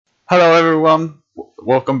Hello, everyone.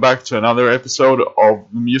 Welcome back to another episode of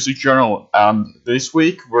the Music Journal. And this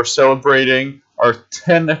week we're celebrating our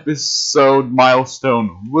 10 episode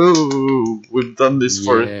milestone. Woo! We've done this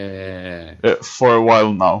Yeah. for a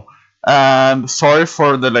while now. And sorry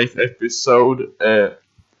for the late episode.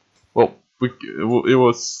 Well, it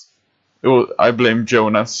was. I blame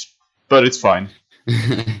Jonas, but it's fine.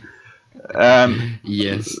 And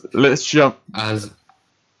Yes. let's jump.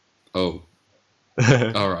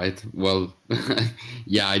 All right. Well,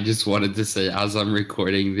 yeah, I just wanted to say, as I'm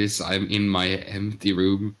recording this, I'm in my empty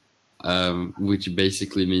room, which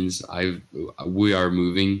basically means we are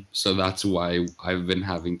moving, so that's why I've been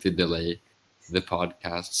having to delay the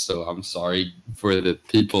podcast. So I'm sorry for the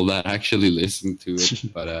people that actually listen to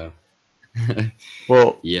it, but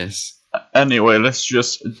Well, yes. anyway, let's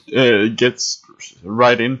just get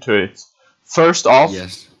right into it. First off,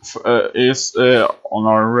 Yes. is on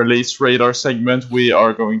our release radar segment, we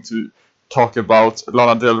are going to talk about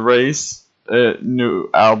Lana Del Rey's new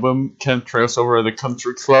album, Chemtrails Over the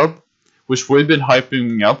Country Club, which we've been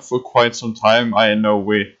hyping up for quite some time. I know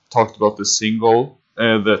we talked about the single,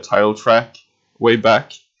 the title track, way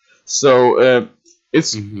back. So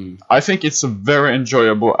it's, I think it's a very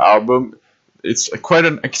enjoyable album. It's quite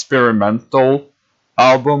an experimental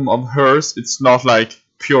album of hers. It's not like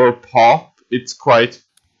pure pop. It's quite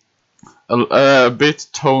a bit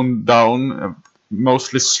toned down,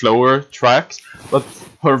 mostly slower tracks, but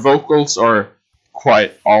her vocals are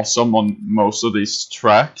quite awesome on most of these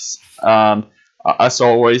tracks. And as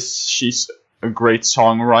always, she's a great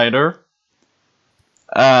songwriter.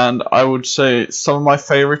 And I would say some of my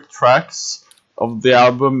favorite tracks of the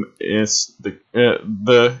album is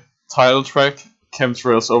the title track,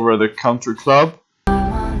 Chemtrails Over the Country Club.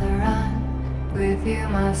 I'm on the run with you,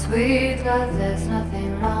 my sweet love, there's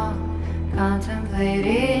nothing wrong.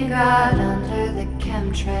 Contemplating God under the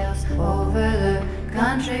chemtrails over the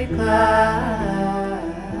country club.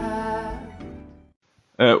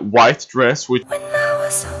 White Dress, which When I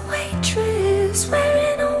was a waitress,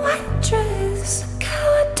 wearing a white dress. Look how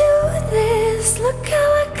I do this, look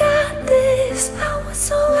how I got this. I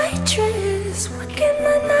was a waitress, working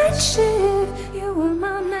the night shift. You were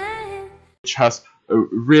my man. has a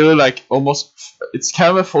really like almost, it's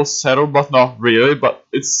kind of a falsetto, but not really. But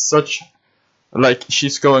it's such like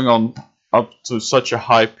she's going on up to such a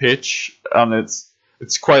high pitch, and it's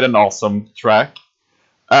quite an awesome track.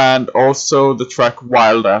 And also the track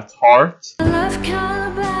Wild at Heart. I left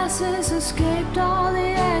Calabasas, escaped all the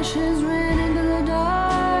ashes, ran into the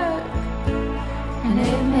dark, and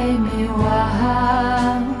it made me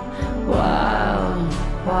wild, wild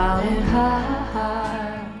at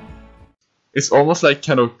heart. It's almost like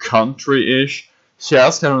kind of country-ish. She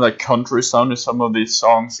has kind of like country sound in some of these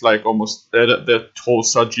songs, like almost the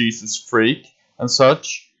Tulsa Jesus Freak and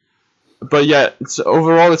such. But yeah,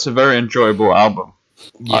 overall it's a very enjoyable album.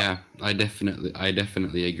 Yeah, I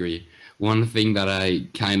definitely agree. One thing that I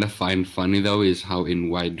kind of find funny though is how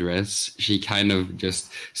in White Dress she kind of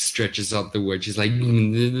just stretches out the word. She's like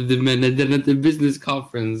the men at the business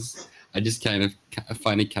conference. I just kind of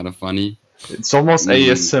find it kind of funny. It's almost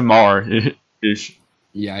ASMR-ish.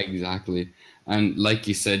 Yeah, exactly. And like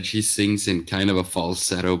you said, she sings in kind of a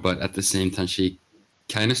falsetto, but at the same time she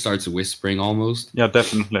kind of starts whispering almost. Yeah,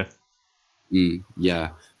 definitely.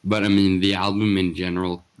 Yeah. But I mean, the album in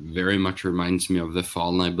general very much reminds me of the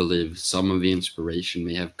fall, and I believe some of the inspiration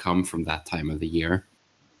may have come from that time of the year.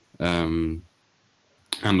 And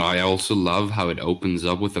I also love how it opens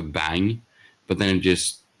up with a bang, but then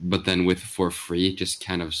with For Free, it just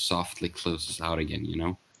kind of softly closes out again, you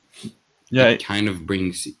know? Yeah, It kind of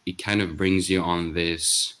brings you on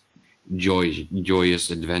this joyous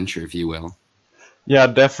adventure, if you will. yeah,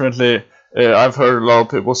 definitely. I've heard a lot of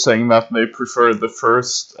people saying that they prefer the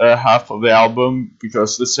first half of the album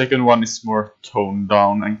because the second one is more toned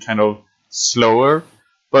down and kind of slower.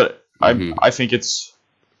 But I think it's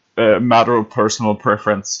a matter of personal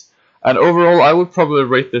preference. And overall, I would probably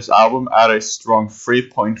rate this album at a strong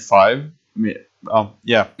 3.5.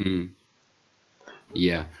 Yeah.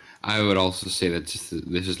 Yeah, I would also say that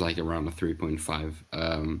this is like around a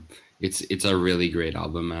 3.5. It's a really great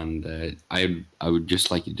album, and I would just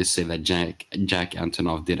like to say that Jack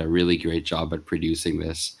Antonoff did a really great job at producing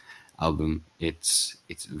this album. It's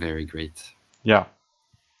very great. Yeah.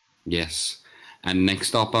 Yes. And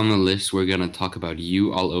next up on the list, we're gonna talk about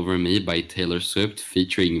 "You All Over Me" by Taylor Swift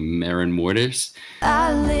featuring Maren Mortis.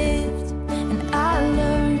 I lived and I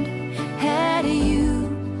learned how to you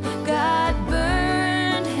got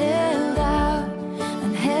burned, held out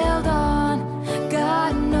and held on,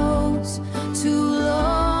 God knows, too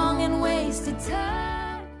long and wasted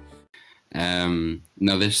time.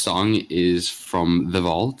 Now, this song is from the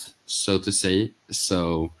vault, so to say.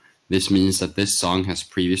 So this means that this song has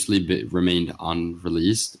previously remained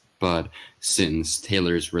unreleased, but since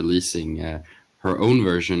Taylor's releasing her own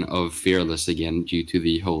version of Fearless again due to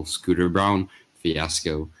the whole Scooter Braun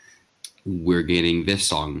fiasco, we're getting this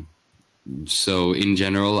song. So in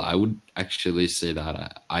general, I would actually say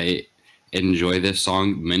that I enjoy this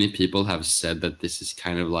song. Many people have said that this is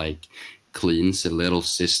kind of like Clean's little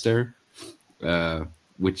sister,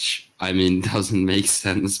 which, I mean, doesn't make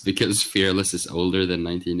sense because Fearless is older than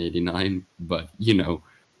 1989, but, you know,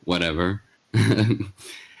 whatever.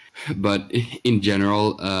 But in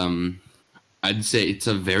general, I'd say it's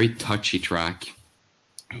a very touchy track,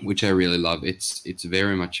 which I really love. It's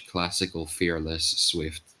very much classical Fearless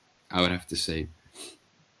Swift, I would have to say.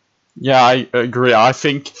 Yeah, I agree. I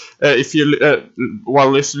think if you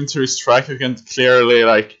while listening to this track, you can clearly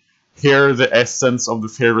like hear the essence of the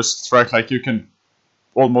Fearless track. Like you can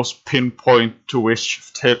almost pinpoint to which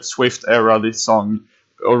Swift era this song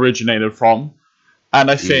originated from.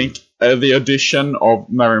 And I think the addition of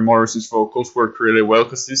Mary Morris's vocals worked really well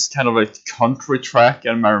because this is kind of a country track,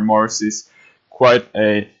 and Mary Morris is quite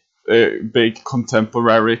a big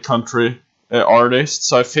contemporary country artist.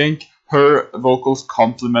 So I think her vocals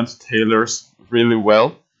complement Taylor's really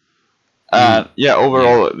well. And yeah,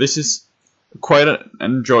 overall, this is quite an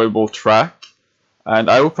enjoyable track.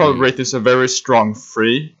 And I would probably rate this a very strong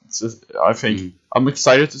 3. I think I'm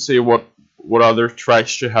excited to see what other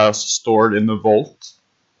tracks she has stored in the vault.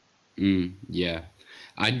 Yeah,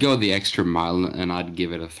 I'd go the extra mile and I'd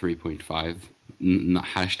give it a 3.5.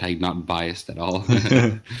 Hashtag not biased at all.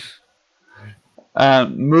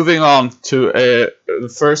 And moving on to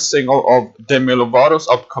the first single of Demi Lovato's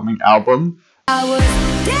upcoming album. I was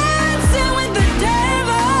dancing with the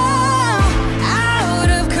devil, out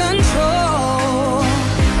of control.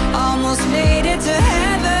 Almost made it to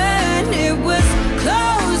heaven. It was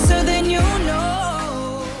closer than you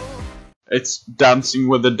know. It's Dancing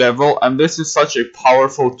with the Devil, and this is such a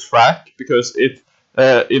powerful track because it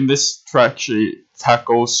in this track she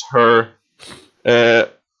tackles her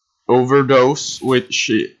overdose, which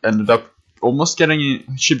she ended up almost getting.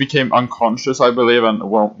 She became unconscious, I believe, and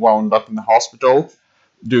wound up in the hospital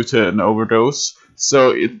due to an overdose.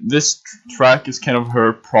 So this track is kind of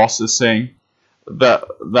her processing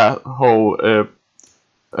that whole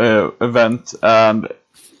event and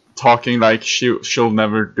talking like she'll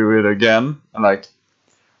never do it again, and like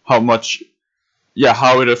how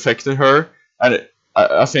it affected her. And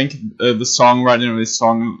I think the songwriting of this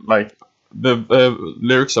song, like the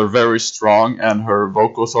lyrics are very strong and her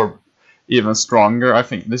vocals are even stronger. I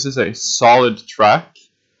think this is a solid track,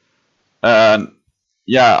 and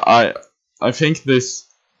yeah, I think it's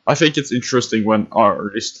interesting when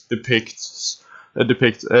artists depict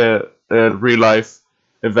real life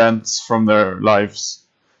events from their lives.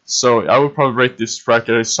 So I would probably rate this track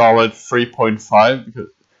at a solid 3.5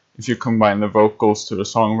 because if you combine the vocals to the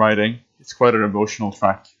songwriting, it's quite an emotional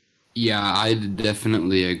track. Yeah, I'd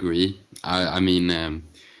definitely agree. I mean,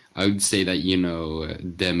 I would say that, you know,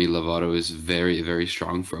 Demi Lovato is very, very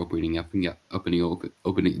strong for opening up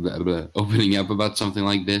about something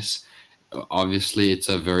like this. Obviously, it's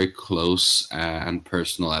a very close and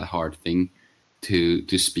personal at heart thing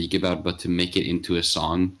to speak about, but to make it into a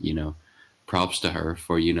song, you know, props to her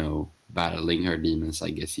for, you know, battling her demons, I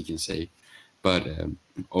guess you can say. But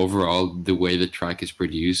overall, the way the track is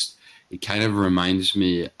produced, it kind of reminds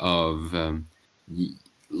me of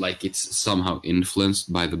like it's somehow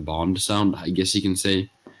influenced by the Bond sound, I guess you can say.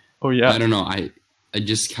 Oh yeah. I don't know. I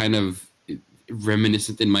just kind of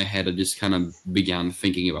reminiscent in my head. I just kind of began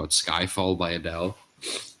thinking about Skyfall by Adele.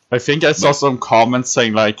 I think I saw some comments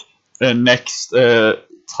saying like next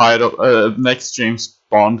James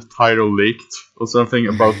Bond title leaked or something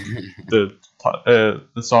about the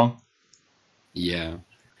song. Yeah.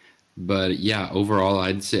 But yeah, overall,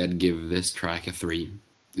 I'd say I'd give this track a 3.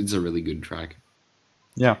 It's a really good track.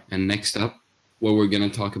 Yeah. And next up, what we're going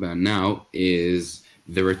to talk about now is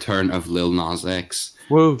the return of Lil Nas X.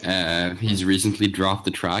 Whoa. He's recently dropped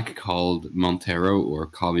a track called Montero, or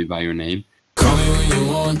Call Me By Your Name. Call me when you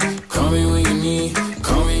want, call me when you need.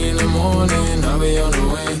 Call me in the morning, I'll be on the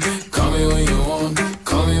way. Call me when you want,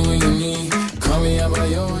 call me when you need. Call me out by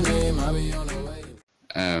your name, I'll be on the way.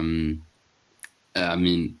 I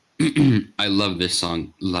mean, I love this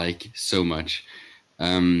song, like, so much.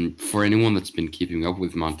 For anyone that's been keeping up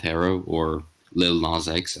with Montero, or Lil Nas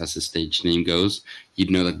X as his stage name goes,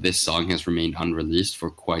 you'd know that this song has remained unreleased for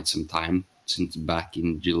quite some time, since back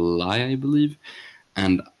in July, I believe.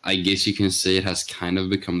 And I guess you can say it has kind of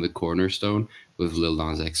become the cornerstone with Lil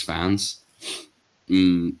Nas X fans.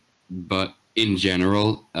 But in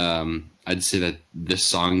general, I'd say that the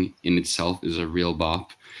song in itself is a real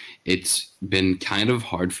bop. It's been kind of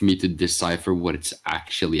hard for me to decipher what it's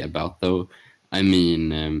actually about, though. I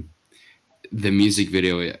mean, the music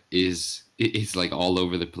video is it's like all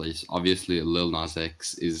over the place. Obviously, Lil Nas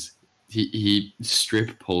X is he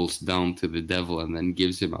strip poles down to the devil and then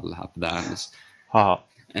gives him a lap dance. Haha.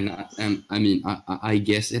 And I mean, I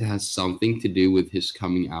guess it has something to do with his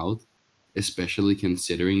coming out, especially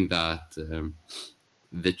considering that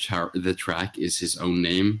the track is his own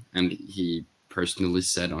name, and he personally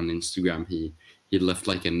said on Instagram he left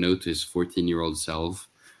like a note to his 14-year-old self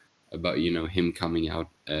about him coming out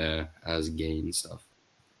as gay and stuff.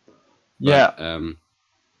 Yeah. But,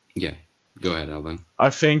 yeah. Go ahead, Alvin. I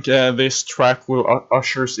think this track will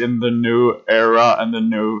ushers in the new era and the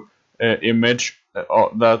new image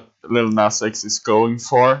that Lil Nas X is going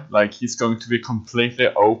for. Like, he's going to be completely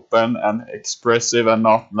open and expressive and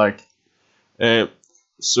not like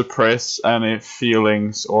suppress any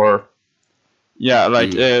feelings or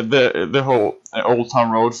the whole Old Town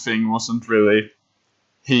Road thing wasn't really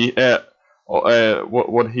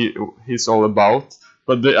what he's all about.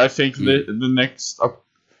 But I think the next up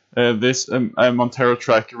this Montero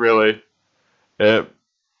track really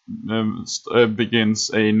begins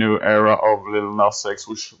a new era of Lil Nas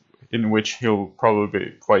X, in which he'll probably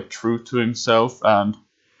be quite true to himself and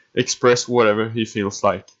express whatever he feels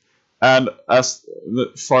like. And as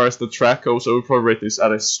far as the track goes, I would probably rate this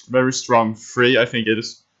at a very strong 3. I think it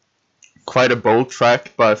is quite a bold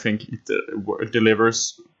track, but I think it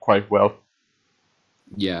delivers quite well.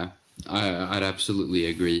 Yeah, I'd absolutely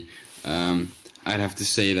agree. I'd have to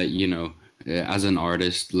say that, as an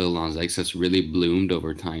artist, Lil Nas X has really bloomed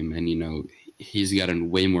over time, and he's gotten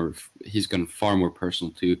far more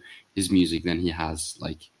personal to his music than he has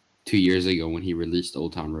like 2 years ago when he released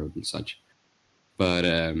Old Town Road and such. But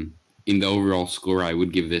in the overall score, I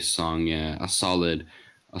would give this song a solid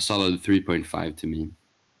 3.5 to me.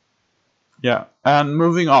 Yeah, and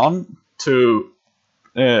moving on to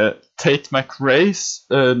Tate McRae's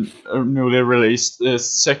newly released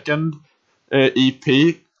second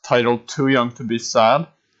EP titled Too Young to Be Sad.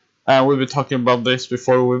 And we've been talking about this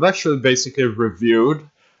before. We've actually basically reviewed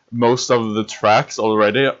most of the tracks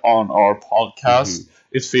already on our podcast. Mm-hmm.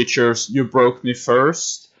 It features You Broke Me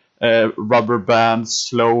First, Rubber Band,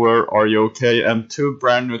 Slower, Are You Okay, and 2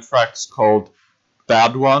 brand new tracks called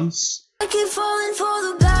Bad Ones. I keep falling for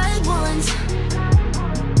the bad ones.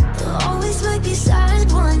 Always make me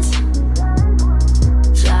sad ones.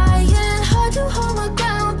 Trying hard to hold my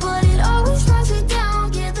ground, but it always knocks me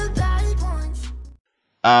down. Get the bad ones.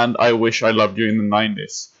 And I Wish I Loved You in the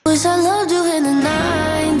 90s. Wish I loved you in the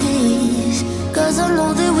 90s, 'cause I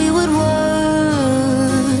know that we would work.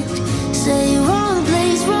 Say wrong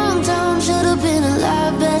place, wrong time, should have been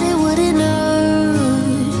alive, bet it wouldn't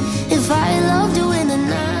hurt if I loved you in the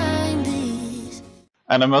 90s.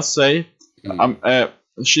 And I must say,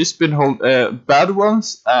 she's been Bad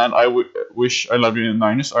Ones and Wish I Loved You in the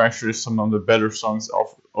 90s are actually some of the better songs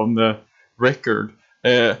on the record.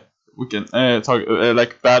 We can talk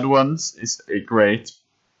like Bad Ones is a great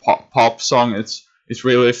pop song. It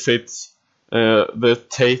really fits the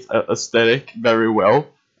Tate aesthetic very well,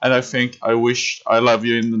 and I think I Wish I Love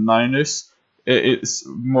You in the 90s is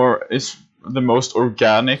the most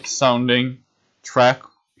organic sounding track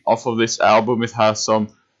off of this album. It has some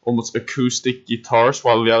almost acoustic guitars,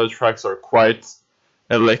 while the other tracks are quite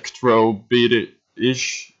electro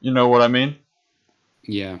beat-ish. You know what I mean?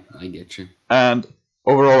 Yeah, I get you. And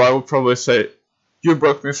overall, I would probably say You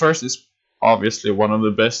Broke Me First is obviously one of the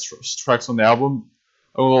best tracks on the album.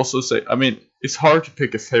 I will also say, I mean, it's hard to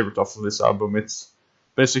pick a favorite off of this album. It's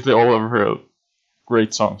basically all of her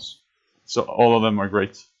great songs. So all of them are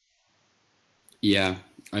great. Yeah,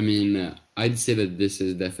 I mean, I'd say that this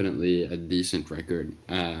is definitely a decent record.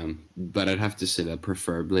 But I'd have to say that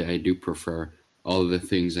preferably I do prefer All of the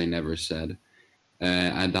Things I Never Said.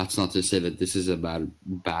 And that's not to say that this is a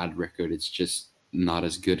bad record. It's just not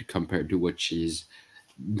as good compared to what she's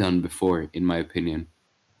done before, in my opinion.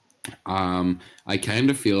 I kind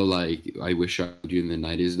of feel like I Wish I Loved You in the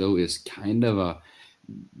 90s, though, is kind of a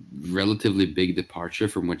relatively big departure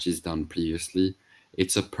from what she's done previously.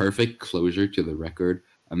 It's a perfect closure to the record,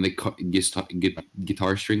 and the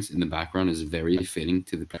guitar strings in the background is very fitting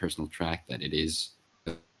to the personal track that it is.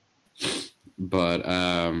 But,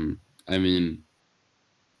 I mean,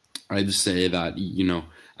 I'd say that,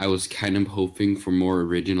 I was kind of hoping for more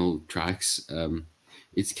original tracks.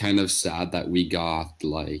 It's kind of sad that we got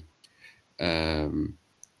like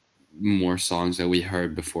more songs that we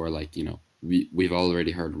heard before, like we've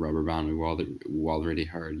already heard Rubber Band, we already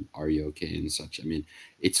heard Are You Okay and such. I mean,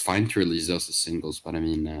 it's fine to release those as singles, but I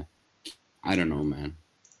mean, I don't know, man.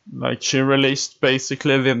 Like, she released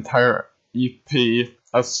basically the entire EP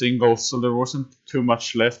as singles, so there wasn't too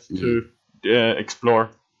much left to explore.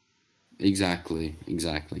 Exactly.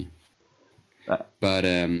 Uh, But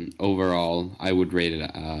overall, I would rate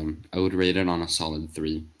it. I would rate it on a solid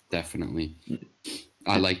 3, definitely.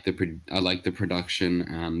 I like the production,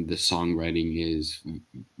 and the songwriting is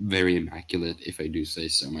very immaculate, if I do say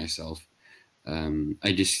so myself.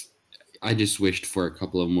 I just wished for a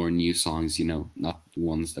couple of more new songs, not the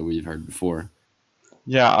ones that we've heard before.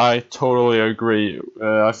 Yeah, I totally agree.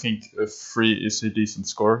 I think a 3 is a decent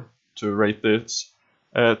score to rate this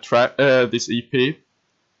this EP.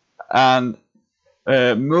 And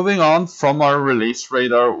moving on from our release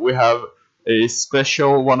radar, we have a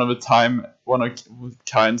special one of a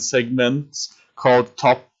kind segment called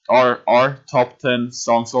our top 10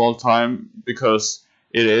 songs of all time, because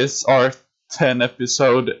it is our 10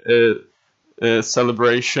 episode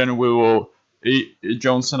celebration.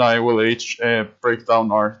 Jones and I will each break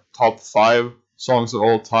down our top 5 songs of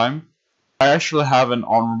all time. I actually have an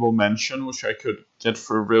honorable mention which I could get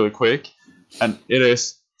through really quick, and it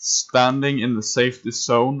is Standing in the Safety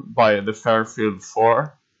Zone by the Fairfield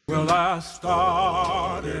 4. Well, I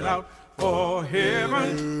started out for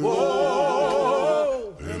heaven,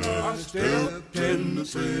 whoa, and I stepped in the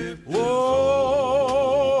safe,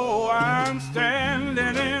 whoa, I'm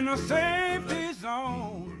standing in a safety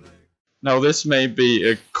zone. Now, this may be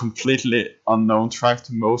a completely unknown track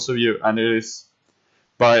to most of you, and it is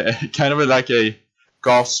by kind of like a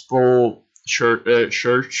gospel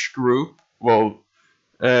church group. Well,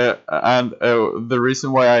 and the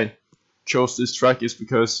reason why I chose this track is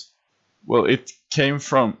because, well, it came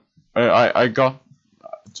from I got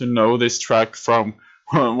to know this track from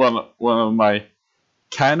one of my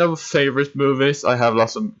kind of favorite movies. I have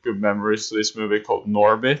lots of good memories to this movie called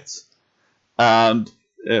Norbit, and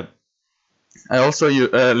I also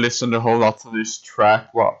listened a whole lot to this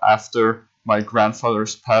track after my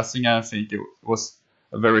grandfather's passing. And I think it was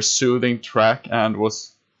a very soothing track and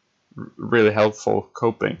was really helpful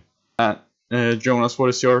coping. And Jonas, what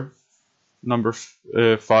is your number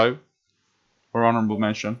 5 or honorable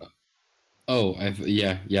mention? Oh,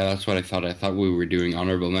 yeah, that's what I thought. I thought we were doing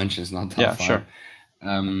honorable mentions, not top 5. Sure.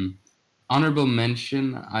 Honorable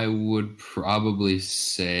mention, I would probably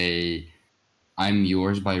say I'm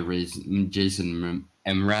Yours by Jason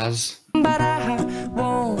Mraz. But I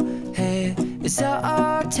won't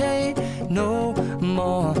hesitate no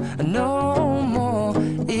more.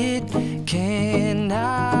 It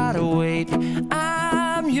cannot wait.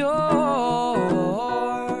 I'm yours.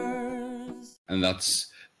 And that's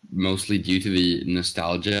mostly due to the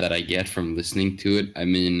nostalgia that I get from listening to it. I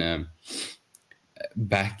mean,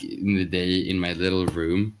 back in the day in my little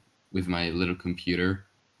room with my little computer,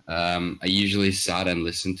 I usually sat and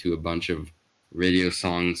listened to a bunch of radio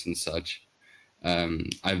songs and such.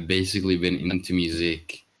 I've basically been into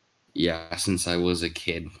music, since I was a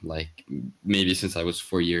kid, like maybe since I was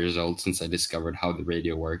 4 years old, since I discovered how the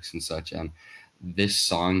radio works and such. And this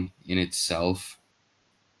song in itself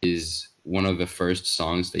is one of the first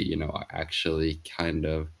songs that, I actually kind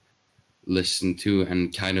of listened to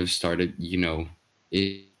and kind of started,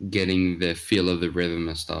 getting the feel of the rhythm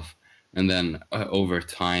and stuff. And then over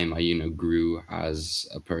time, I, grew as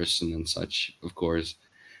a person and such, of course.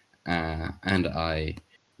 And I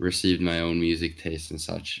received my own music taste and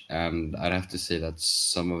such. And I'd have to say that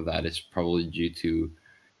some of that is probably due to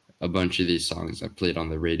a bunch of these songs I played on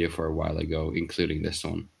the radio for a while ago, including this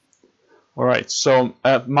one. All right, so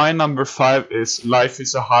my number 5 is Life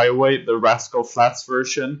is a Highway, the Rascal Flatts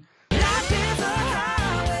version.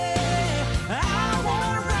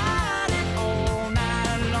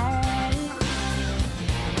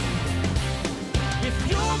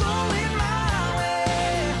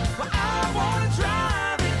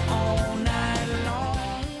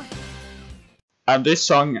 And this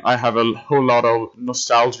song I have a whole lot of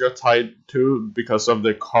nostalgia tied to because of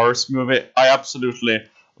the Cars movie. I absolutely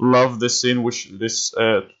love the scene which this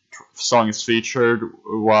song is featured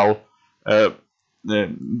while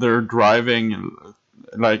they're driving,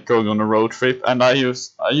 like going on a road trip. And I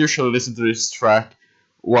usually listen to this track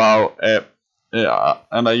while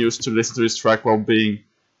being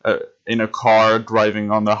in a car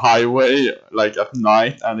driving on the highway, like at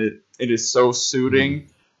night, and it is so soothing.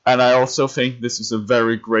 And I also think this is a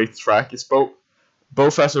very great track. It's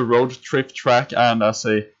both as a road trip track and as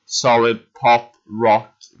a solid pop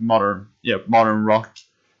rock, modern rock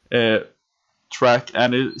track.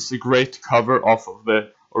 And it's a great cover of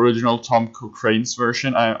the original Tom Cochrane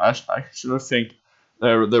version. I actually think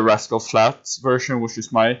the Rascal Flatts version, which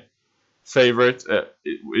is my favorite,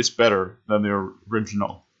 is better than the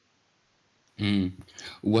original.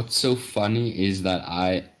 What's so funny is that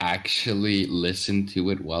I actually listened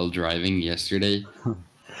to it while driving yesterday.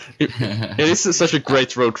 It is such a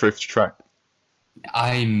great road trip track.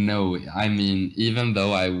 I know. I mean, even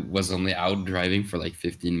though I was only out driving for like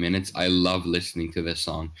 15 minutes, I love listening to this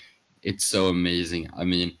song. It's so amazing. I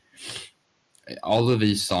mean, all of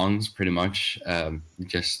these songs pretty much,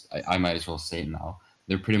 I might as well say it now.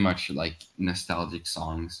 They're pretty much like nostalgic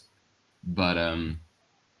songs. But,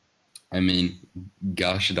 I mean,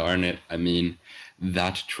 gosh darn it. I mean,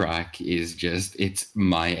 that track is just, it's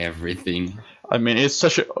my everything. I mean, it's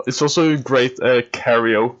also a great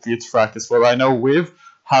karaoke track as well. I know we've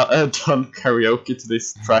done karaoke to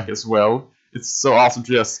this track as well. It's so awesome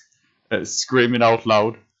to just scream it out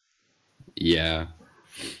loud. Yeah,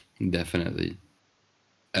 definitely.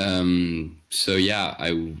 So yeah,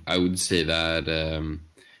 I would say that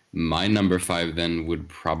my number 5 then would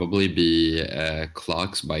probably be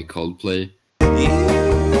Clocks by Coldplay.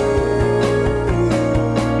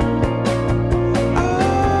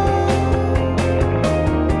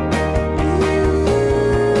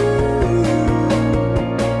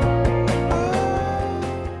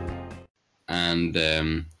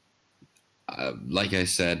 And like I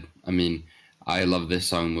said, I mean, I love this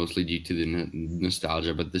song mostly due to the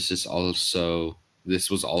nostalgia, but this was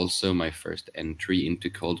also my first entry into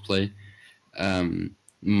Coldplay.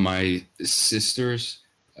 My sisters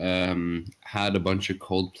had a bunch of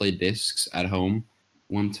Coldplay discs at home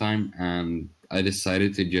one time, and I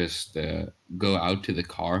decided to just go out to the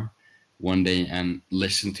car one day and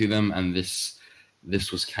listen to them, and this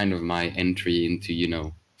was kind of my entry into, you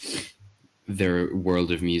know, their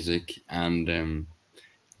world of music. And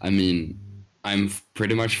I mean, I'm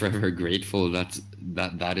pretty much forever grateful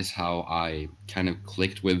that is how I kind of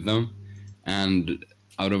clicked with them. And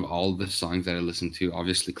out of all the songs that I listened to,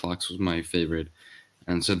 obviously Clocks was my favorite,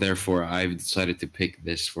 and so therefore I've decided to pick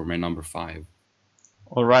this for my number 5.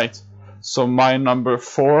 All right, so my number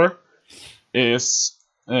 4 is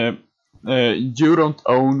You Don't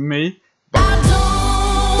Own Me.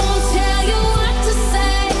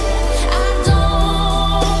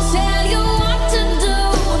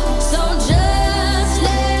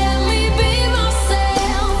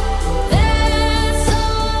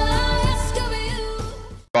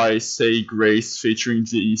 By Say Grace featuring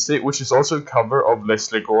G-Eazy, which is also a cover of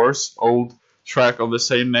Leslie Gore's old track of the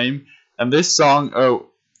same name. And this song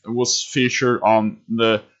was featured on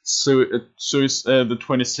the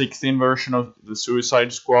 2016 version of the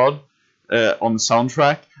Suicide Squad on the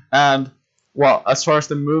soundtrack. And well, as far as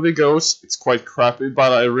the movie goes, it's quite crappy,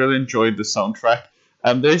 but I really enjoyed the soundtrack.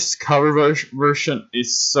 And this cover version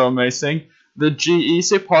is so amazing. The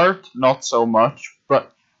G-Eazy part, not so much,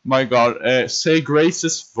 but my God, Say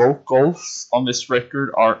Grace's vocals on this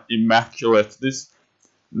record are immaculate. This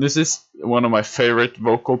is one of my favorite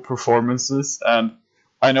vocal performances, and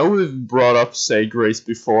I know we've brought up Say Grace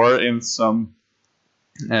before in some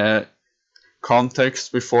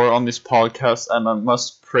context before on this podcast, and I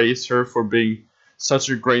must praise her for being such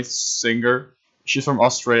a great singer. She's from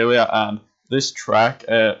Australia, and this track,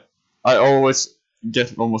 I always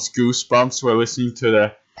get almost goosebumps while listening to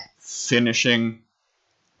the finishing.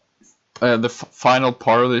 The final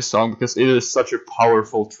part of this song, because it is such a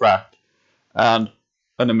powerful track and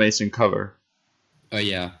an amazing cover. Oh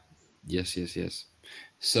yeah, yes.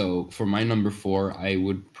 So for my number 4, I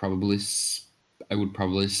would probably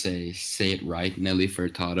say "Say It Right," Nelly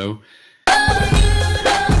Furtado.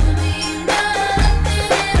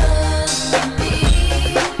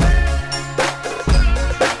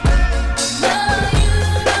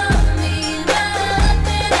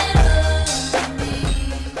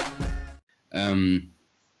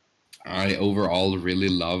 I overall really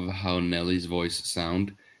love how Nelly's voice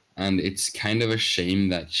sound, and it's kind of a shame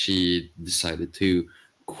that she decided to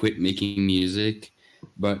quit making music.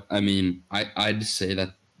 But I mean, I'd say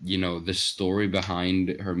that, you know, the story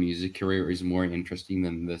behind her music career is more interesting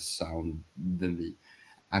than the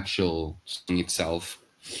actual song itself.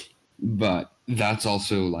 But that's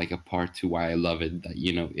also like a part to why I love it, that,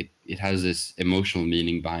 you know, it has this emotional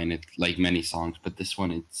meaning behind it, like many songs, but this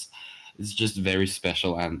one, it's just very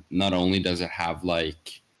special. And not only does it have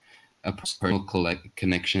like a personal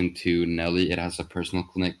connection to Nelly, it has a personal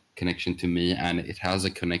connection to me, and it has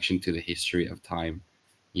a connection to the history of time,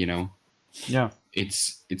 you know? Yeah.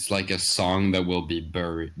 It's like a song that will be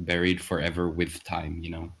buried forever with time,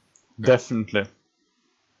 you know? Definitely.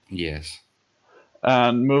 Yes.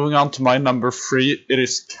 And moving on to my number 3, it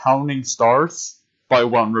is Counting Stars by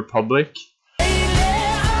One Republic.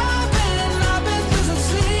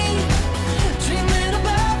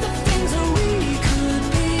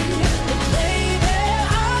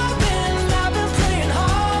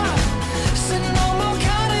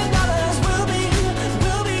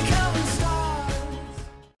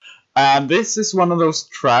 And this is one of those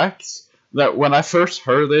tracks that when I first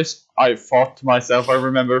heard this, I thought to myself, I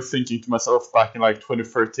remember thinking to myself back in like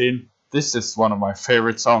 2013, this is one of my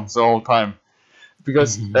favorite songs of all time.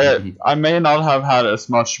 Because I may not have had as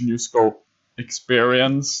much musical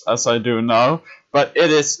experience as I do now, but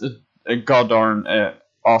it is a goddamn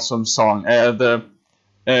awesome song. The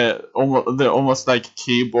almost like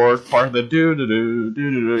keyboard part, the do do do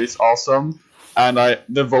do do is awesome, and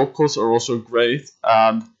the vocals are also great,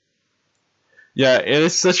 and yeah, it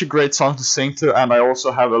is such a great song to sing to, and I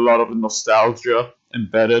also have a lot of nostalgia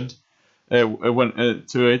embedded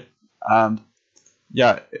to it, and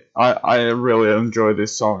yeah, I really enjoy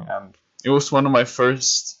this song, and it was one of my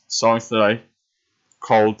first songs that I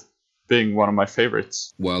called being one of my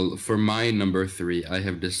favorites. Well, for my number 3, I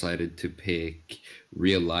have decided to pick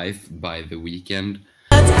Real Life by The Weeknd.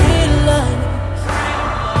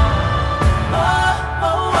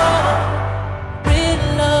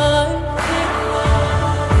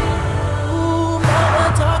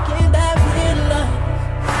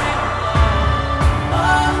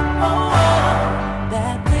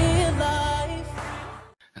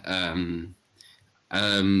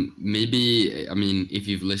 Maybe, I mean, if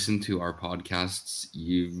you've listened to our podcasts,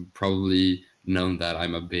 you've probably known that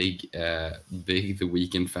I'm a big The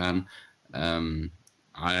Weeknd fan.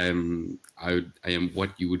 I am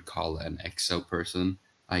what you would call an EXO person,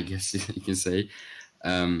 I guess you can say.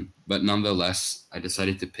 But nonetheless, I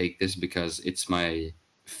decided to pick this because it's my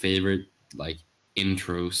favorite like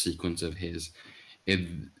intro sequence of his.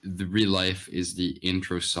 The Real Life is the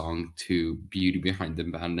intro song to Beauty Behind the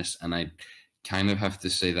Madness, and I kind of have to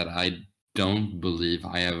say that I don't believe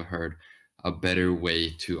I have heard a better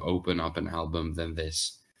way to open up an album than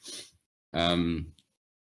this.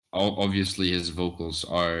 Obviously his vocals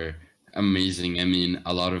are amazing. I mean,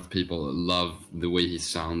 a lot of people love the way he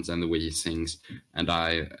sounds and the way he sings, and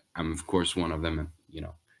I am of course one of them, and you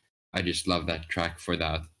know, I just love that track for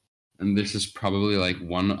that. And this is probably like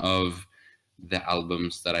one of the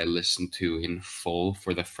albums that I listened to in full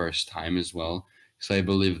for the first time as well. So I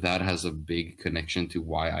believe that has a big connection to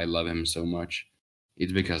why I love him so much.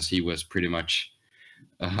 It's because he was pretty much,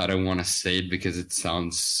 I don't want to say it because it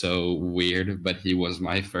sounds so weird, but he was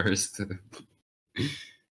my first.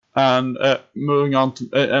 And moving on to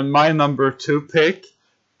and my number 2 pick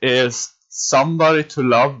is Somebody to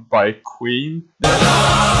Love by Queen.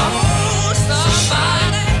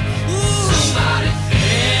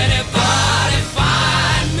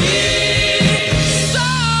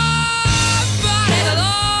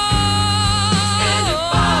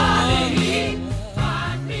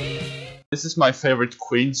 This is my favorite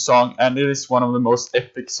Queen song, and it is one of the most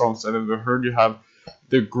epic songs I've ever heard. You have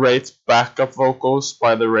the great backup vocals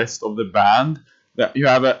by the rest of the band. You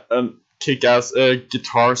have a kick-ass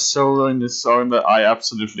guitar solo in this song that I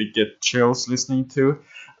absolutely get chills listening to.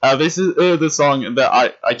 This is the song that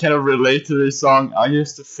I kind of relate to this song. I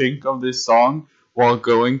used to think of this song while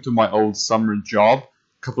going to my old summer job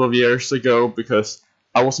a couple of years ago because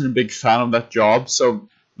I wasn't a big fan of that job. So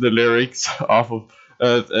the lyrics off of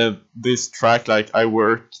this track, like I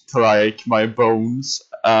work till I ache my bones,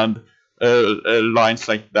 and lines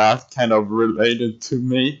like that kind of related to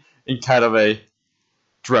me in kind of a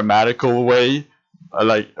dramatical way,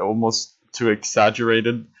 like almost too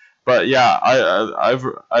exaggerated. But yeah,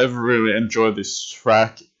 I've really enjoyed this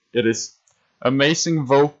track. It is amazing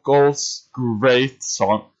vocals, great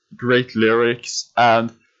song, great lyrics,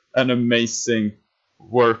 and an amazing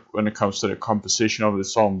work when it comes to the composition of the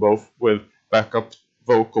song, both with backup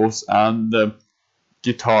vocals and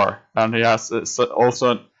guitar. And he has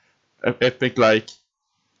also an epic like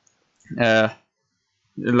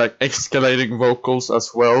escalating vocals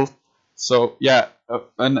as well. So yeah,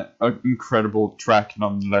 an incredible track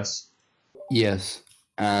nonetheless. Yes,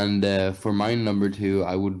 and for my number 2,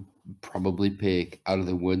 I would probably pick Out of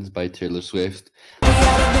the Woods by Taylor Swift.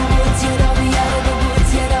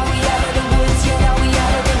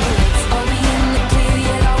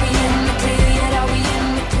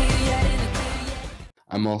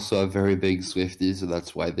 I'm also a very big Swiftie, so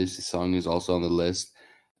that's why this song is also on the list.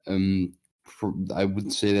 I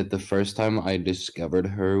would say that the first time I discovered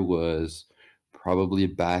her was probably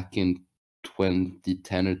back in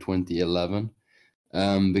 2010 or 2011,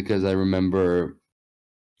 because I remember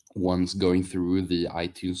once going through the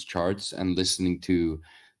iTunes charts and listening to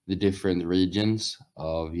the different regions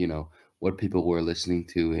of, you know, what people were listening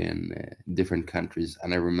to in different countries.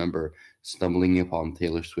 And I remember stumbling upon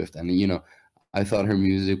Taylor Swift, and I thought her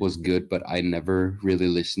music was good, but I never really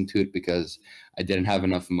listened to it because I didn't have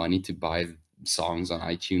enough money to buy songs on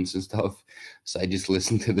iTunes and stuff. So I just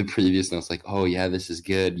listened to the previous, and I was like, oh yeah, this is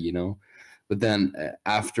good. But then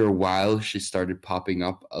after a while, she started popping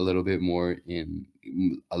up a little bit more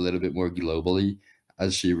globally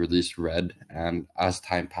as she released Red, and as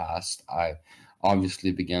time passed, I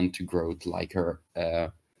obviously began to grow to like her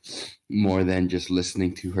more than just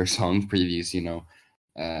listening to her song previews.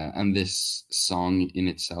 And this song in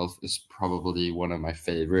itself is probably one of my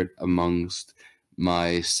favorite amongst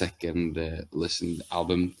my second listened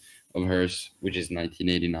album of hers, which is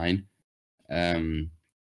 1989.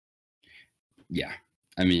 Yeah,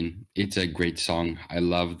 I mean, it's a great song. I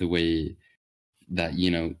love the way that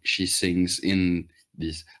she sings in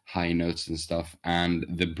these high notes and stuff, and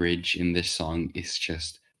the bridge in this song is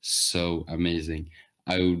just so amazing.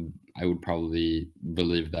 I would probably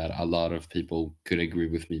believe that a lot of people could agree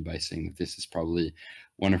with me by saying that this is probably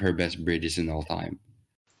one of her best bridges in all time.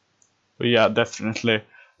 But yeah, definitely.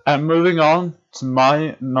 And moving on to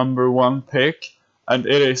my number one pick, and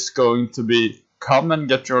it is going to be "Come and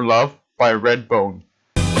Get Your Love" by Redbone.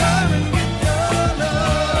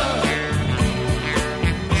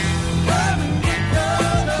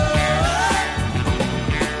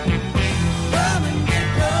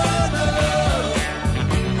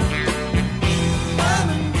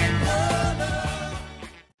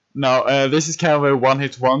 Now, this is kind of a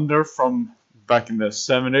one-hit wonder from back in the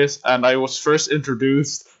 70s, and I was first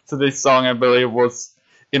introduced to this song, I believe, was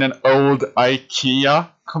in an old IKEA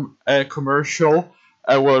commercial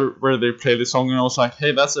where they played the song, and I was like,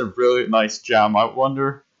 hey, that's a really nice jam. I want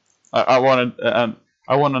to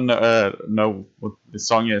know what the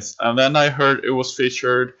song is. And then I heard it was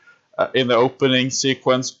featured in the opening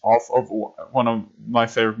sequence of one of my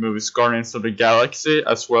favorite movies, Guardians of the Galaxy,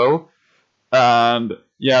 as well. And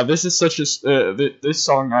yeah, this is such a this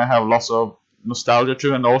song I have lots of nostalgia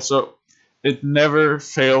to, and also it never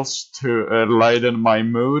fails to lighten my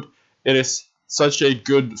mood. It is such a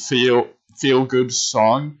good feel good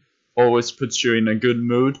song, always puts you in a good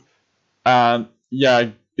mood, and yeah,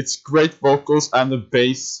 it's great vocals, and the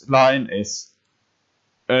bass line is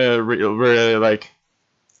really like,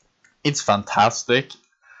 it's fantastic,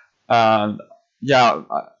 and yeah,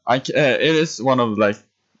 it is one of like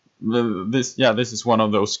this is one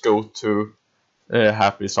of those go-to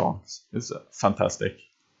happy songs. It's fantastic.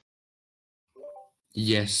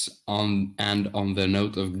 Yes, on the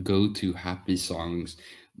note of go-to happy songs,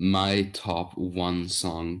 my top one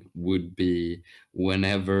song would be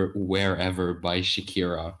 "Whenever, Wherever" by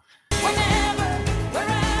Shakira. Whenever,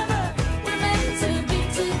 wherever, we're meant to be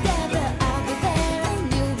together. I'll be there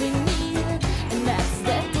and you'll be near, and that's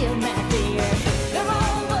the deal, my dear. You're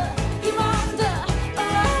over, you're under,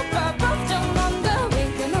 we're both don't wonder. We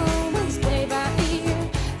can always play by ear,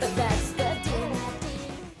 but that's the deal, my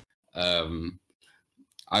dear.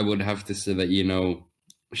 I would have to say that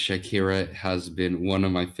Shakira has been one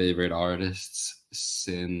of my favorite artists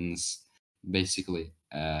since basically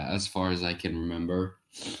as far as I can remember.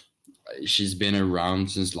 She's been around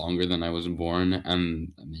since longer than I was born,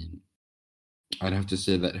 and I mean, I'd have to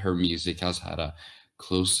say that her music has had a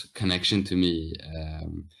close connection to me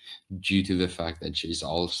due to the fact that she's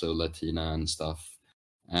also Latina and stuff.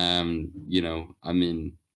 I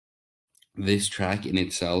mean, this track in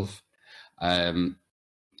itself,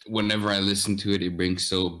 whenever I listen to it, it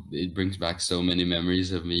brings back so many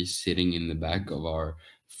memories of me sitting in the back of our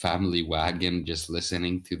family wagon just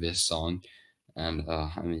listening to this song, and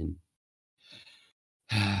I mean,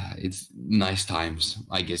 it's nice times,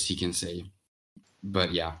 I guess you can say.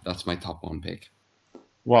 But yeah, that's my top one pick.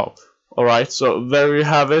 Wow. Alright, so there you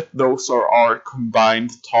have it. Those are our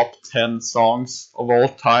combined top 10 songs of all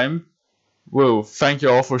time. Woo, thank you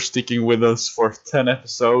all for sticking with us for 10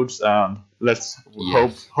 episodes, and let's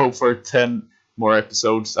hope for 10 more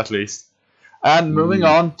episodes at least. And moving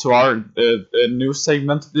on to our new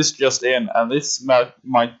segment, this just in, and this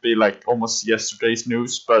might be like almost yesterday's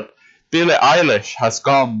news, but Billie Eilish has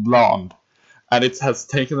gone blonde, and it has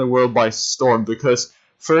taken the world by storm, because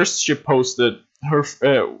first she posted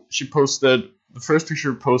the first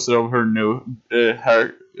picture posted of her new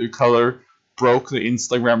hair color broke the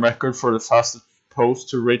Instagram record for the fastest post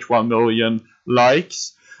to reach 1 million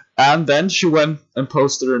likes, and then she went and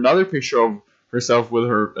posted another picture of herself with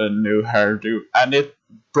her new hairdo, and it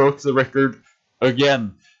broke the record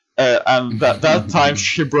again, and that time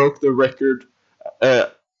she broke the record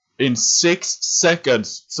in 6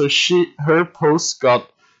 seconds. So her post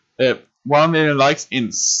got 1 million likes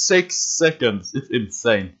in 6 seconds. It's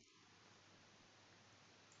insane.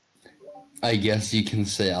 I guess you can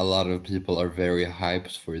say a lot of people are very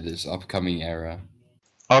hyped for this upcoming era.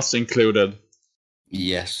 Us included.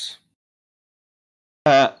 Yes.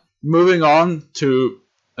 Moving on to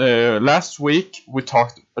last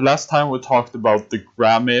time we talked about the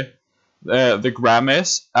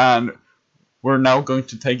Grammys, and we're now going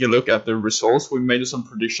to take a look at the results. We made some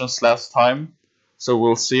predictions last time, so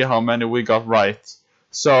we'll see how many we got right.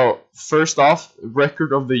 So first off,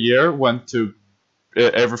 record of the year went to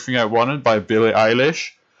Everything I Wanted by Billie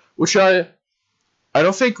Eilish, which I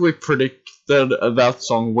don't think we predicted that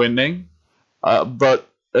song winning, but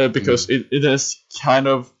because it has kind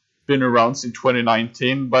of been around since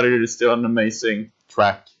 2019, but it is still an amazing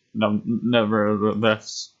track,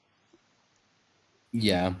 nevertheless.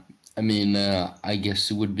 Yeah. I mean, I guess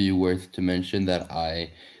it would be worth to mention that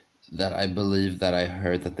I believe that I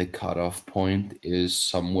heard that the cutoff point is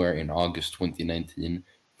somewhere in August 2019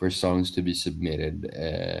 for songs to be submitted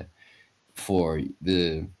for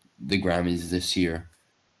the Grammys this year.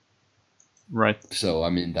 Right. So I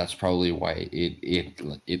mean that's probably why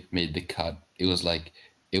it made the cut. It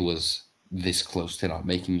was this close to not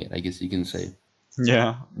making it, I guess you can say.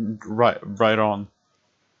 Yeah, right on.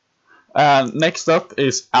 And next up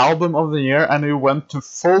is Album of the Year, and we went to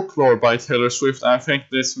Folklore by Taylor Swift, and I think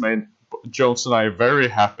this made Jones and I very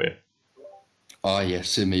happy. Oh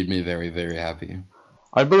yes, it made me very, very happy.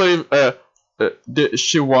 I believe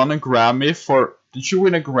she won a Grammy for... Did she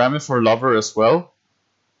win a Grammy for Lover as well?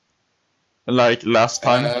 Like last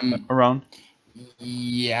time around?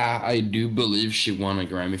 Yeah, I do believe she won a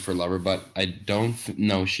Grammy for Lover, but I don't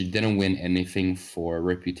know. She didn't win anything for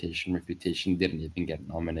Reputation. Reputation didn't even get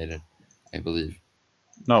nominated, I believe.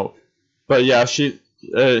 No. But yeah,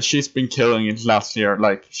 she's been killing it last year.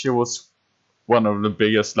 Like, she was one of the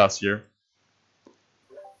biggest last year.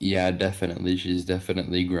 Yeah, definitely. She's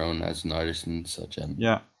definitely grown as an artist and such. And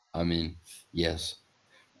yeah. I mean, yes.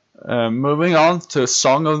 Moving on to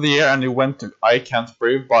Song of the Year, and it went to I Can't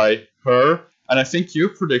Breathe by Her. And I think you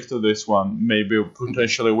predicted this one, maybe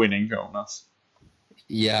potentially winning, Jonas.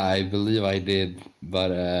 Yeah, I believe I did,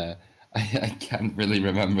 but I can't really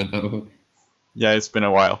remember though. Yeah, it's been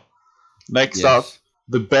a while. Next up,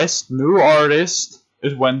 the best new artist,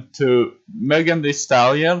 it went to Megan Thee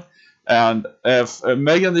Stallion. And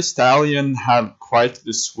Megan Thee Stallion had quite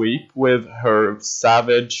the sweep with her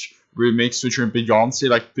Savage remix featuring Beyonce.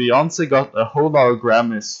 Like, Beyonce got a whole lot of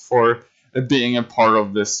Grammys for being a part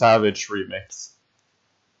of the Savage remix.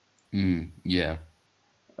 Yeah.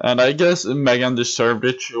 And I guess Megan deserved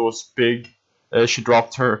it. She was big. She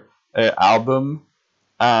dropped her album,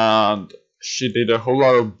 and she did a whole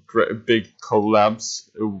lot of big collabs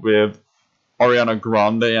with Ariana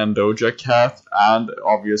Grande and Doja Cat, and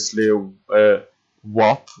obviously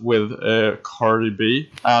WAP with Cardi B,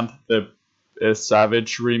 and the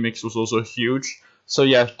Savage remix was also huge. So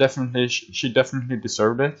yeah, definitely she definitely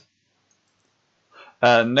deserved it.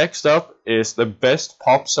 Next up is the best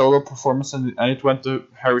pop solo performance, and it went to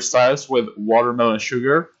Harry Styles with Watermelon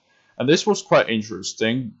Sugar. And this was quite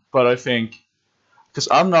interesting, but I think, because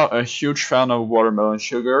I'm not a huge fan of Watermelon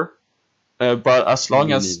Sugar, but as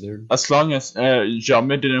long as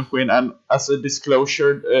Jamie didn't win, and as a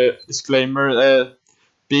disclaimer,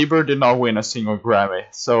 Bieber did not win a single Grammy,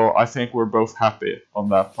 so I think we're both happy on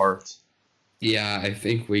that part. Yeah, I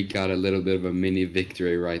think we got a little bit of a mini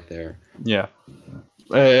victory right there. Yeah.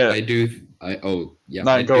 Go ahead.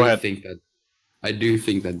 I do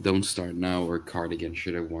think that Don't Start Now or Cardigan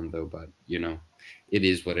should have won though, but you know, it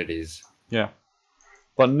is what it is. Yeah.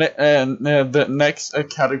 But the next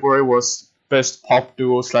category was best pop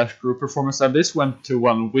duo / group performance, and this went to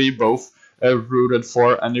one we both rooted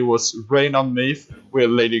for, and it was Rain on Me with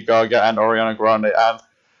Lady Gaga and Ariana Grande, and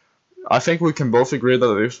I think we can both agree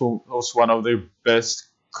that this was one of the best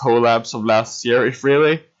collabs of last year. It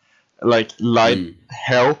really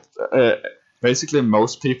helped basically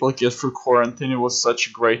most people get through quarantine. It was such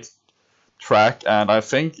a great track, and I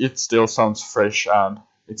think it still sounds fresh and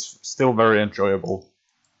it's still very enjoyable.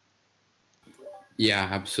 Yeah,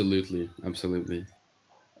 absolutely.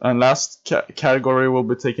 And last category we'll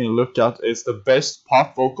be taking a look at is the best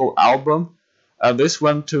pop vocal album. And this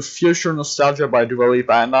went to Future Nostalgia by Dua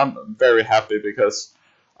Lipa, and I'm very happy because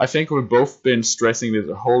I think we've both been stressing this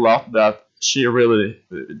a whole lot that she really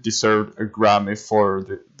deserved a Grammy for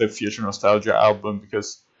the Future Nostalgia album,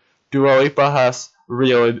 because Dua Lipa has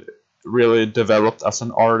really developed as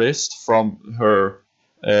an artist from her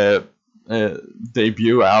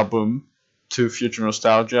debut album to Future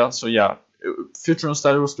Nostalgia. So yeah, Future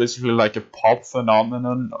Nostalgia was basically like a pop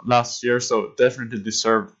phenomenon last year, so definitely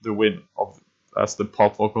deserved the win as the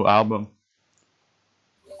pop vocal album.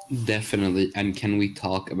 Definitely. And can we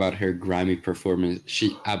talk about her Grammy performance?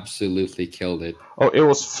 She absolutely killed it. Oh, it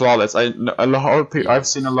was flawless. A lot of people, I've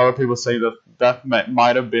seen a Yes. lot of people say that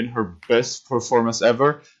might have been her best performance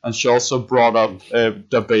ever, and she also brought up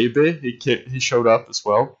the baby. He showed up as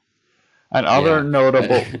well, and other Yeah.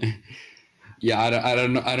 notable. Yeah, I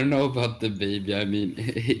don't know about the baby. I mean,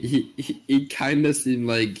 he kind of seemed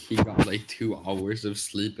like he got like 2 hours of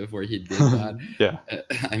sleep before he did that. Yeah,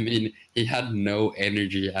 I mean, he had no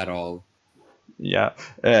energy at all. yeah,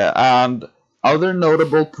 and other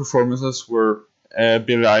notable performances were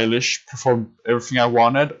Billie Eilish performed "Everything I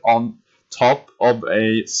Wanted" on top of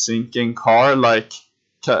a sinking car, like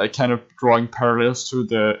kind of drawing parallels to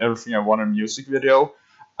the "Everything I Wanted" music video.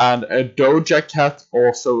 And Doja Cat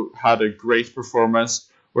also had a great performance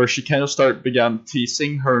where she kind of began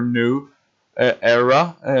teasing her new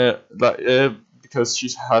era, because she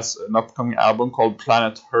has an upcoming album called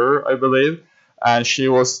Planet Her, I believe, and she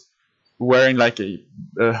was wearing like a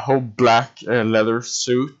whole black leather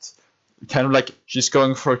suit, kind of like she's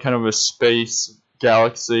going for kind of a space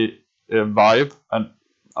galaxy vibe, and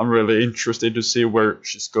I'm really interested to see where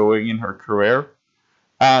she's going in her career.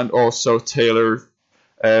 And also Taylor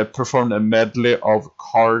performed a medley of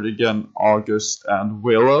Cardigan, August, and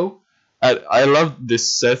Willow. I love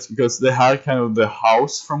this set because they had kind of the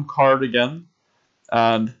house from Cardigan,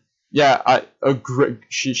 and yeah,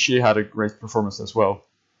 she had a great performance as well.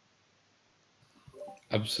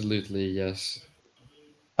 Absolutely, yes.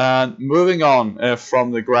 And moving on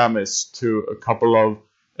from the Grammys to a couple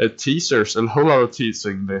of teasers, a whole lot of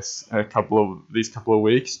teasing these couple of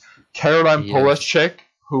weeks. Caroline Yes. Polachek,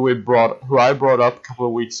 who I brought up a couple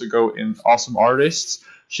of weeks ago in Awesome Artists,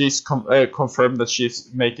 she's confirmed that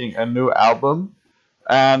she's making a new album,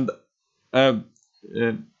 and um,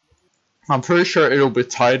 uh, I'm pretty sure it'll be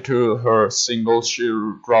tied to her single she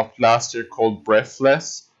dropped last year called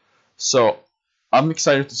Breathless. So I'm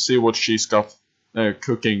excited to see what she's got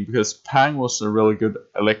cooking because Pang was a really good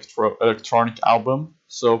electronic album.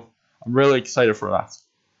 So I'm really excited for that.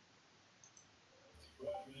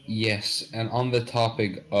 Yes, and on the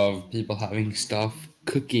topic of people having stuff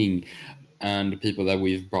cooking and people that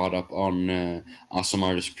we've brought up on Awesome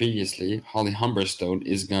Artists previously, Holly Humberstone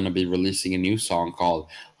is going to be releasing a new song called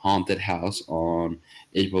Haunted House on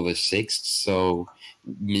April the 6th. So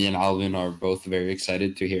me and Alvin are both very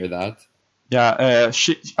excited to hear that. Yeah,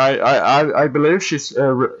 I believe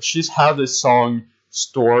she's had this song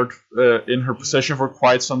stored in her possession for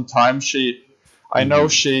quite some time. I know Hmm.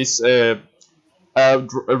 she's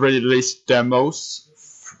released demos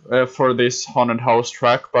for this haunted house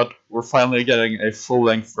track, but we're finally getting a full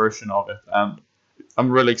length version of it, and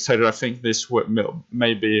I'm really excited. I think this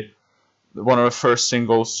may be one of the first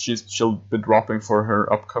singles she'll be dropping for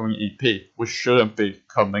her upcoming EP, which shouldn't be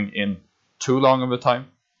coming in too long of a time.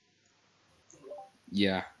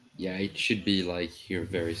 Yeah, yeah, it should be like here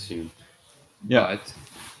very soon. Yeah, But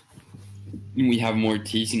we have more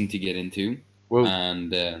teasing to get into. well,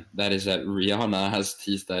 And that is that Rihanna has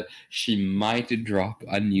teased that she might drop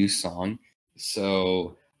a new song.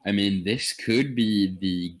 So, I mean, this could be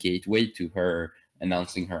the gateway to her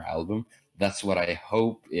announcing her album. That's what I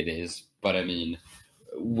hope it is. But I mean,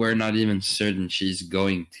 we're not even certain she's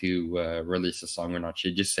going to release a song or not.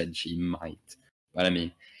 She just said she might. But I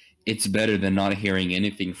mean, it's better than not hearing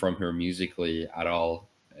anything from her musically at all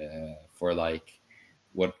for like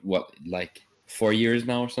like 4 years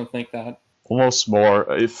now or something like that. almost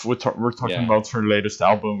more. If we're talking Yeah, about her latest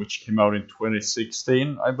album, which came out in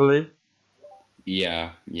 2016, I believe.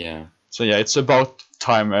 yeah, yeah, So yeah, it's about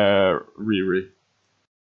time, Riri.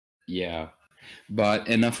 yeah. But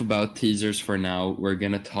enough about teasers for now. We're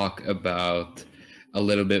gonna talk about a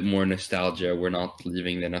little bit more nostalgia. We're not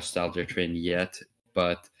leaving the nostalgia train yet,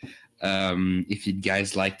 but if you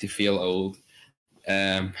guys like to feel old,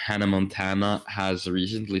 Hannah Montana has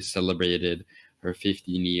recently celebrated her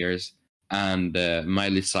 15 years, and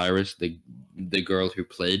Miley Cyrus, the girl who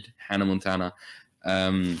played Hannah Montana,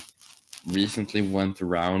 um, recently went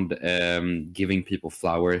around giving people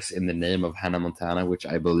flowers in the name of Hannah Montana, which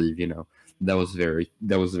I believe that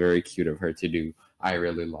was very cute of her to do. I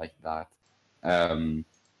really like that. Um,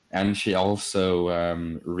 and she also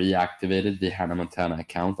reactivated the Hannah Montana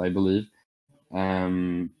account, I believe.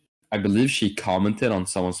 Um, I believe she commented on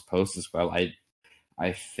someone's post as well.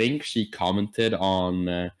 I think she commented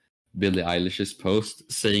on Billie Eilish's post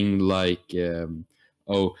saying like,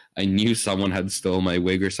 "Oh, I knew someone had stole my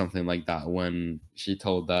wig" or something like that when she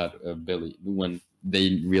told that Billie when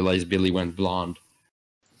they realized Billie went blonde.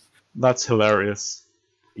 That's hilarious.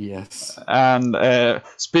 Yes. And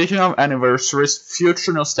speaking of anniversaries,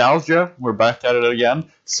 Future Nostalgia, we're back at it again,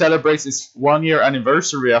 celebrates its 1 year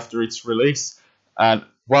anniversary after its release. And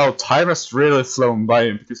wow, time has really flown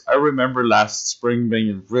by because I remember last spring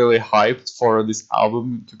being really hyped for this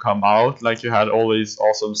album to come out. Like you had all these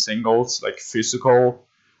awesome singles like Physical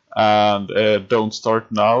and Don't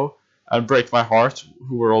Start Now and Break My Heart,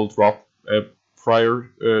 who were all dropped prior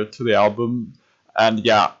to the album. And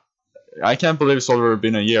yeah, I can't believe it's already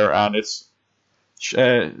been a year, and it's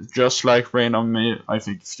just like Rain on Me. I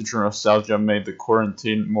think Future Nostalgia made the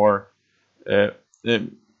quarantine uh, uh,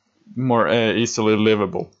 more easily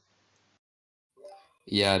livable.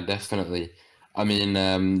 Yeah, definitely. I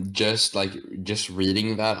mean, just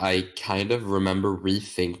reading that, I kind of remember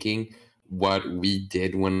rethinking what we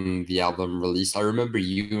did when the album released. I remember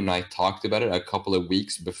you and I talked about it a couple of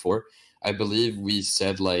weeks before. I believe we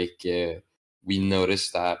said we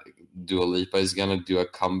noticed that Dua Lipa is gonna do a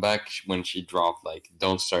comeback when she dropped like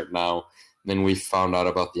 "Don't Start Now." Then we found out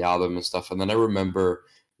about the album and stuff, and then I remember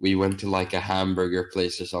we went to like a hamburger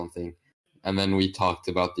place or something, and then we talked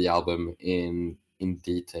about the album in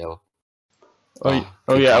detail. Ah,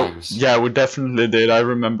 Oh good yeah, times. yeah, we definitely did. I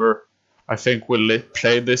remember. I think we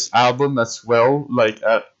played this album as well, like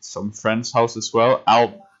at some friend's house as well.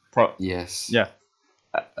 Yes. Yeah.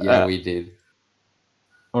 Yeah, Uh, we did.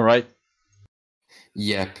 all right.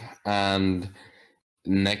 Yep. And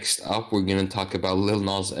next up, we're gonna talk about Lil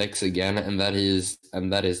Nas X again, and that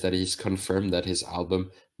he's confirmed that his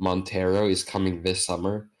album Montero is coming this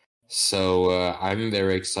summer. So I'm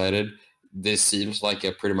very excited. This seems like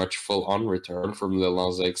a pretty much full-on return from Lil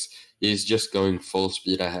Nas X. He's just going full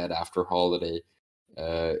speed ahead after Holiday.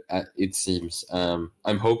 It seems. I'm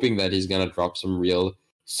hoping that he's gonna drop some real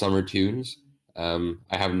summer tunes.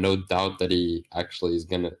 I have no doubt that he actually is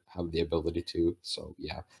gonna have the ability to. So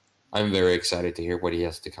yeah, I'm very excited to hear what he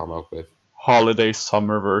has to come up with. Holiday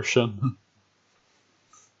summer version.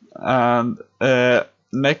 And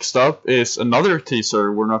next up is another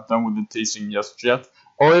teaser. We're not done with the teasing just yet.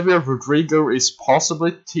 Olivia Rodrigo is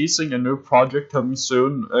possibly teasing a new project coming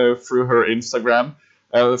soon through her Instagram.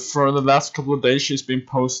 For the last couple of days, she's been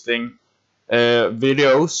posting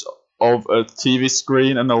videos of a TV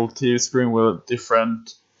screen, an old TV screen with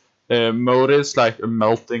different motives, like a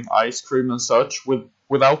melting ice cream and such,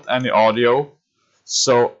 without any audio.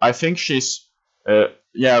 So I think she's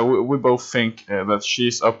yeah, we both think that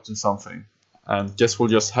she's up to something, and guess we'll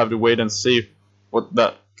just have to wait and see what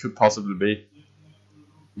that could possibly be.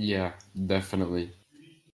 Yeah, definitely.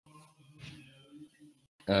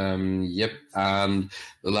 Yep. And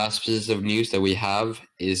the last piece of news that we have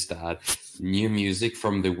is that new music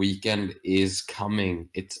from The Weeknd is coming.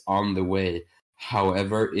 It's on the way.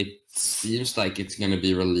 However, it seems like it's going to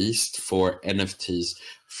be released for NFTs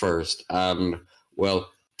first. And well,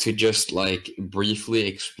 to just like briefly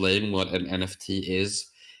explain what an NFT is,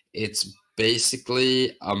 it's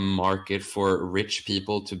basically a market for rich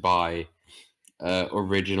people to buy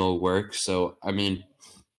original work. So, I mean,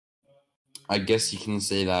 I guess you can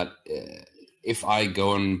say that if I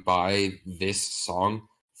go and buy this song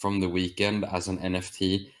from The Weeknd as an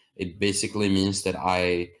NFT, it basically means that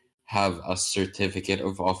I have a certificate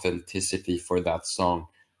of authenticity for that song.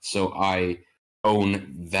 So I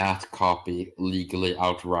own that copy legally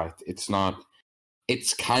outright. It's not,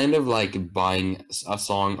 it's kind of like buying a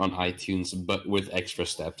song on iTunes, but with extra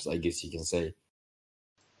steps, I guess you can say.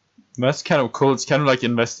 That's kind of cool. It's kind of like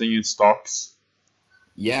investing in stocks.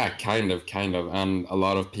 Yeah, kind of, and a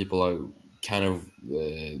lot of people are kind of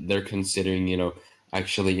they're considering,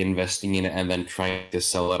 actually investing in it and then trying to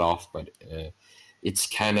sell it off, but it's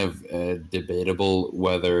kind of debatable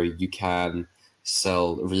whether you can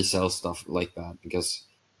resell stuff like that because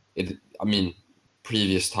I mean,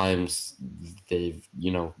 previous times they've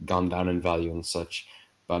gone down in value and such,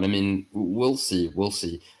 but I mean, we'll see.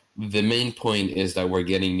 The main point is that we're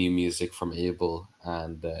getting new music from Abel,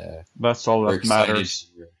 and That's all we're that excited.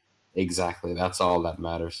 matters. Exactly, that's all that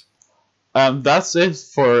matters. And that's it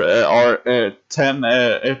for our 10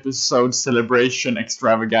 episode celebration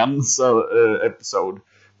extravaganza episode.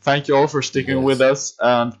 Thank you all for sticking with Yes. us,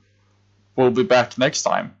 and we'll be back next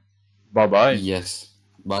time. Bye bye. Yes.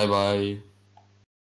 Bye bye.